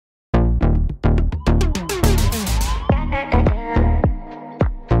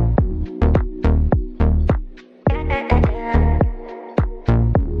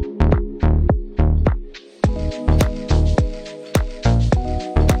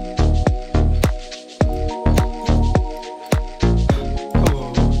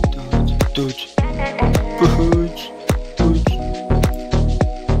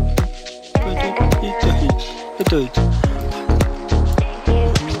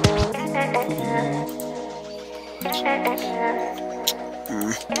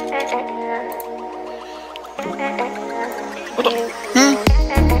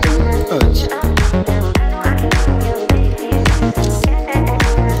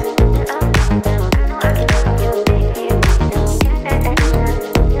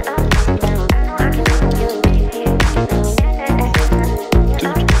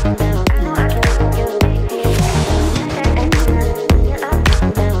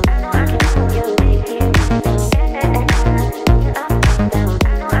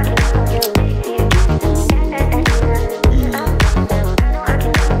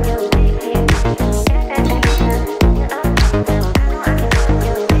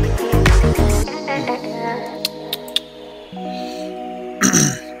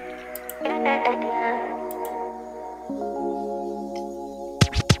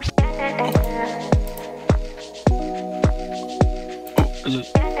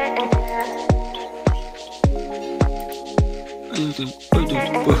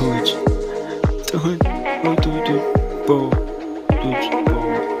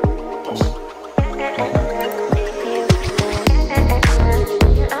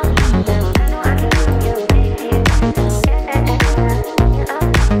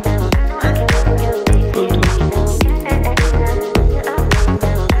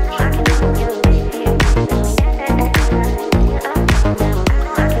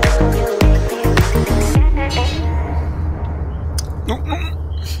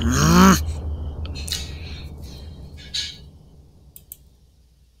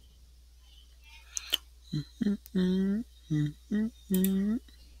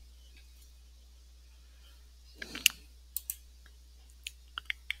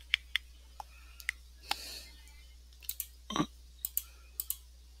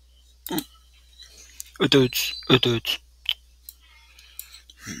Adults. Adults. Japanese. Adults. Adults.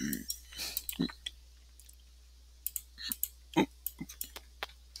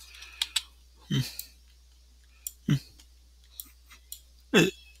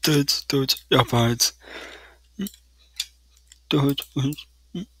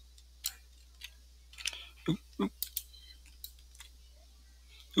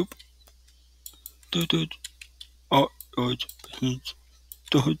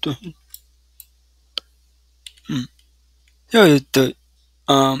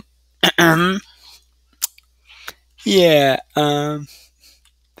 Yeah, yeah,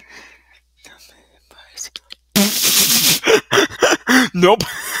 nope.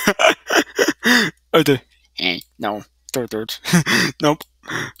 Okay. No, don't. Nope.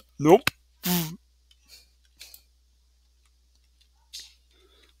 Nope.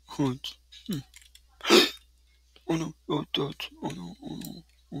 Hurt. Oh no, oh don't. Oh no, oh no,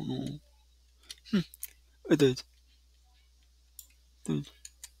 oh no. I did. Did.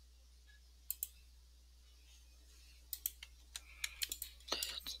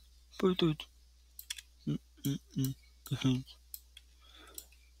 But did. Behind.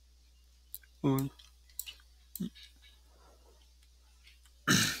 Oh.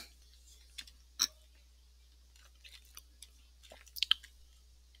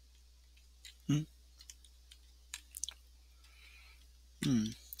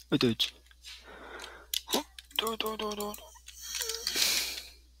 I did. Do.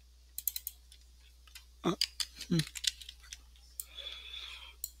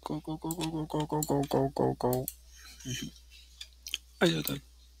 Go. I did that.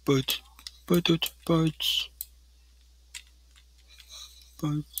 But. I did.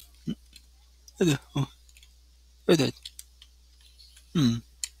 Oh. I did.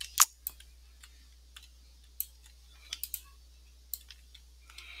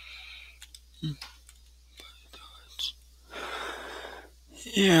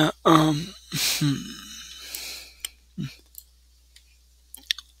 Yeah, but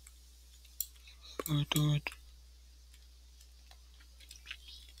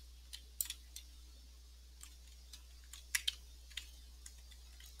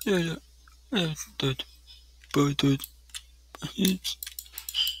yeah, that, but it's,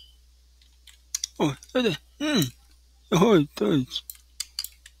 oh, that, oh, that,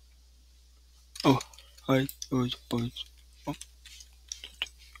 oh, I, but,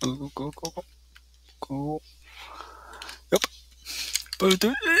 oh, go, yep, but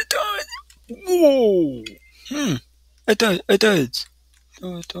it, whoa, I died, I died,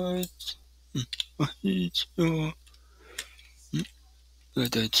 it's, I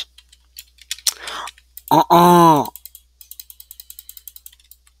died, uh-uh,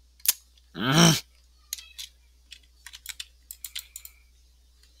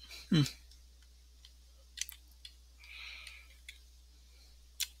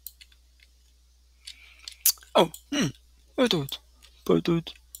 oh, I died, but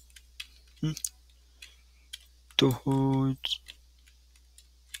don't,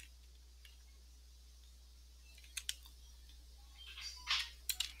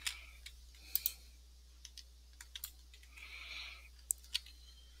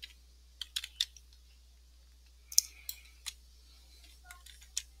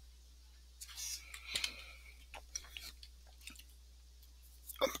 oh,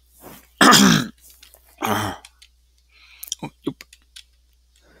 yep,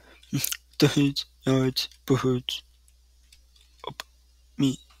 died, but, up,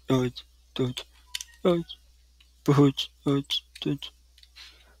 me, died, but,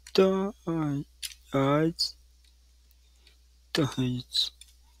 died, died,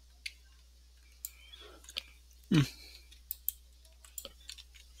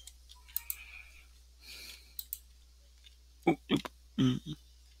 oh, yep, mm,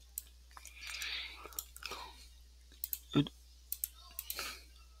 it,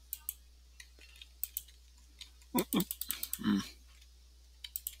 mm,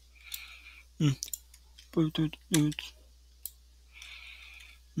 mm, but it, it,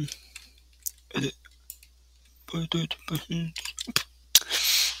 but but but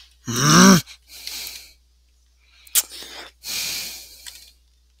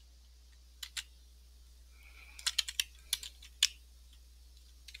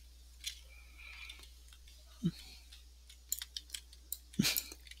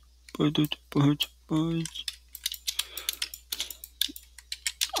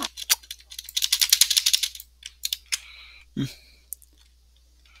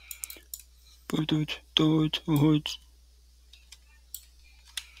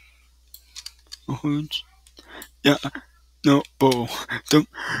yeah, no, ball. Don't.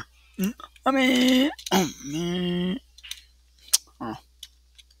 I mean, oh man, oh,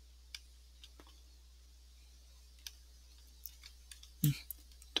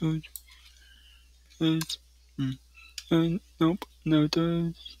 dude, it's, nope, no,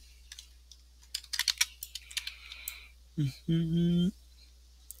 dude. Mm-hmm.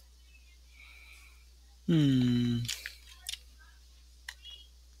 Hmm.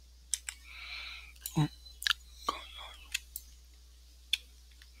 Oh,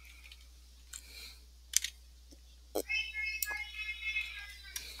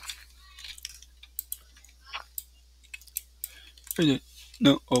 is it?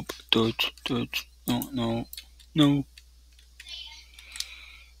 No, up, dude, no, no, no,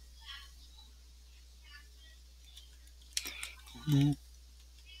 no.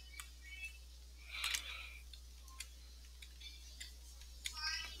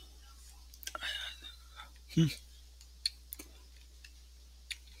 Hmm.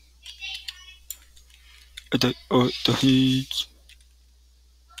 The heat.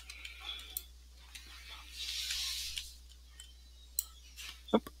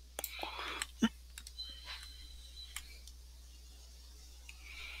 Up.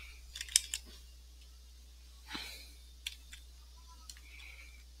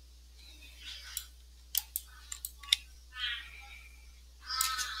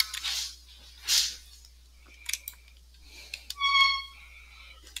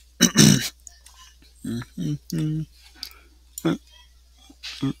 Mm-hmm. Uh,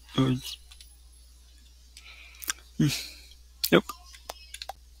 uh, yep.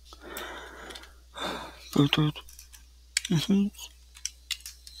 Dude. Mm-hmm.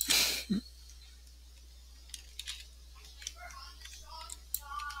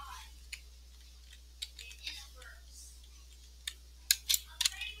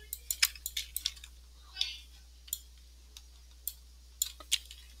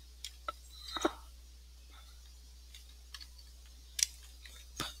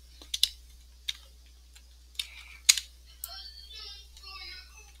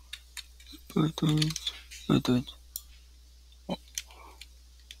 Dude.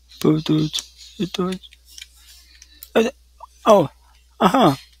 Dude. Dude. Oh,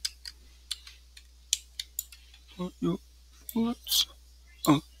 uh-huh. You, what?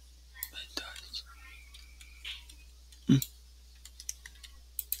 Oh, mm,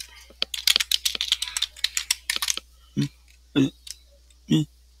 mm, uh,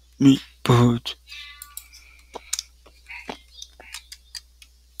 me, bird.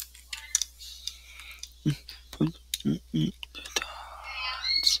 Bird.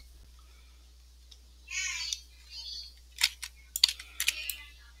 Dance.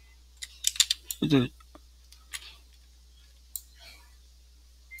 Dude.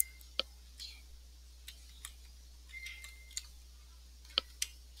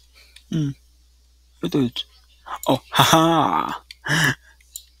 Mm, dude. Oh, haha.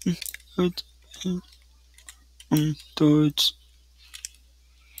 Dude. Dude.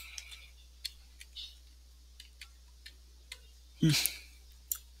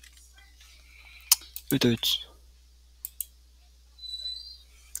 Dude.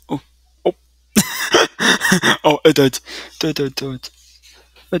 Oh, oh. Oh, dude. Dude. Dude.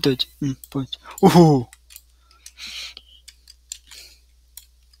 Bird.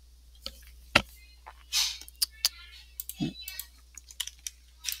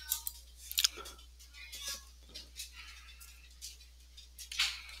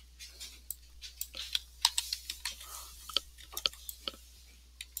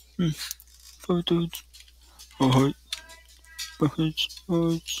 Oh, dude. Oh, bird.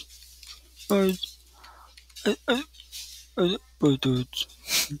 Bird. Dude.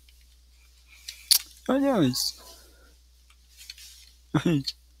 Oh, nice.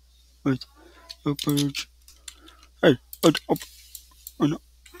 Wait, wait, bird. Hey, up. Oh no.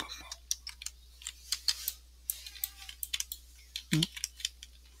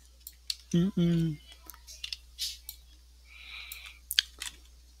 Mm-mm.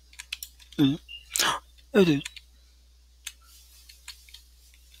 It is.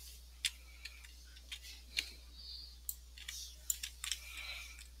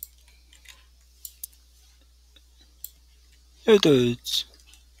 It is.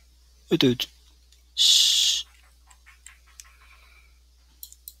 It is. Shh.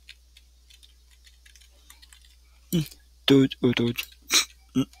 Dude. Oh, dude.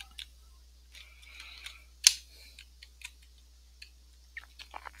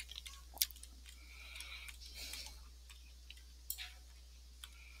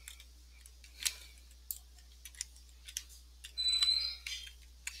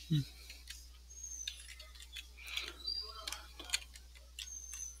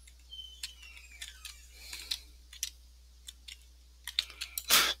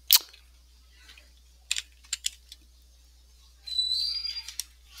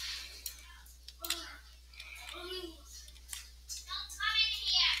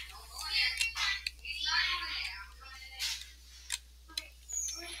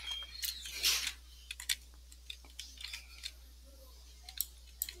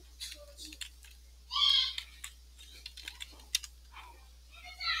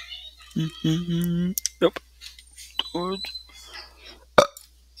 Mm-hmm. Yep. Dude.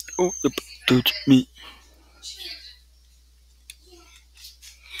 Oh, yep. Dude. Me.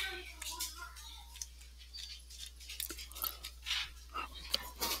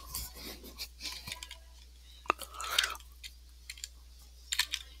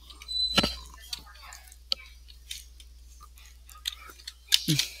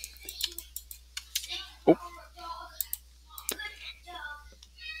 Oh.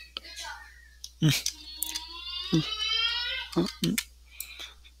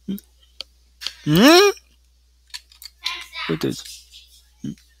 Hmm? It is.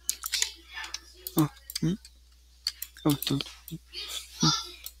 Oh. Hmm? Oh, dude.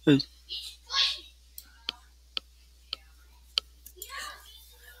 Hey.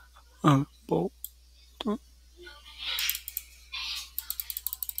 Oh, ball. Dude.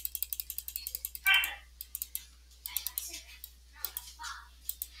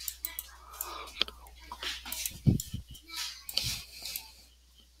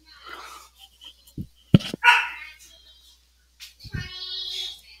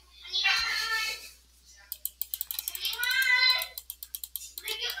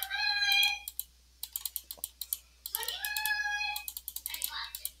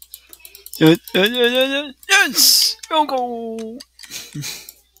 Yeah, yeah, yeah, yeah, yeah. Yes! Go, go!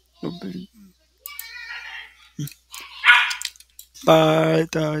 Oh, baby. Bye,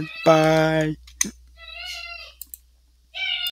 guys. Bye.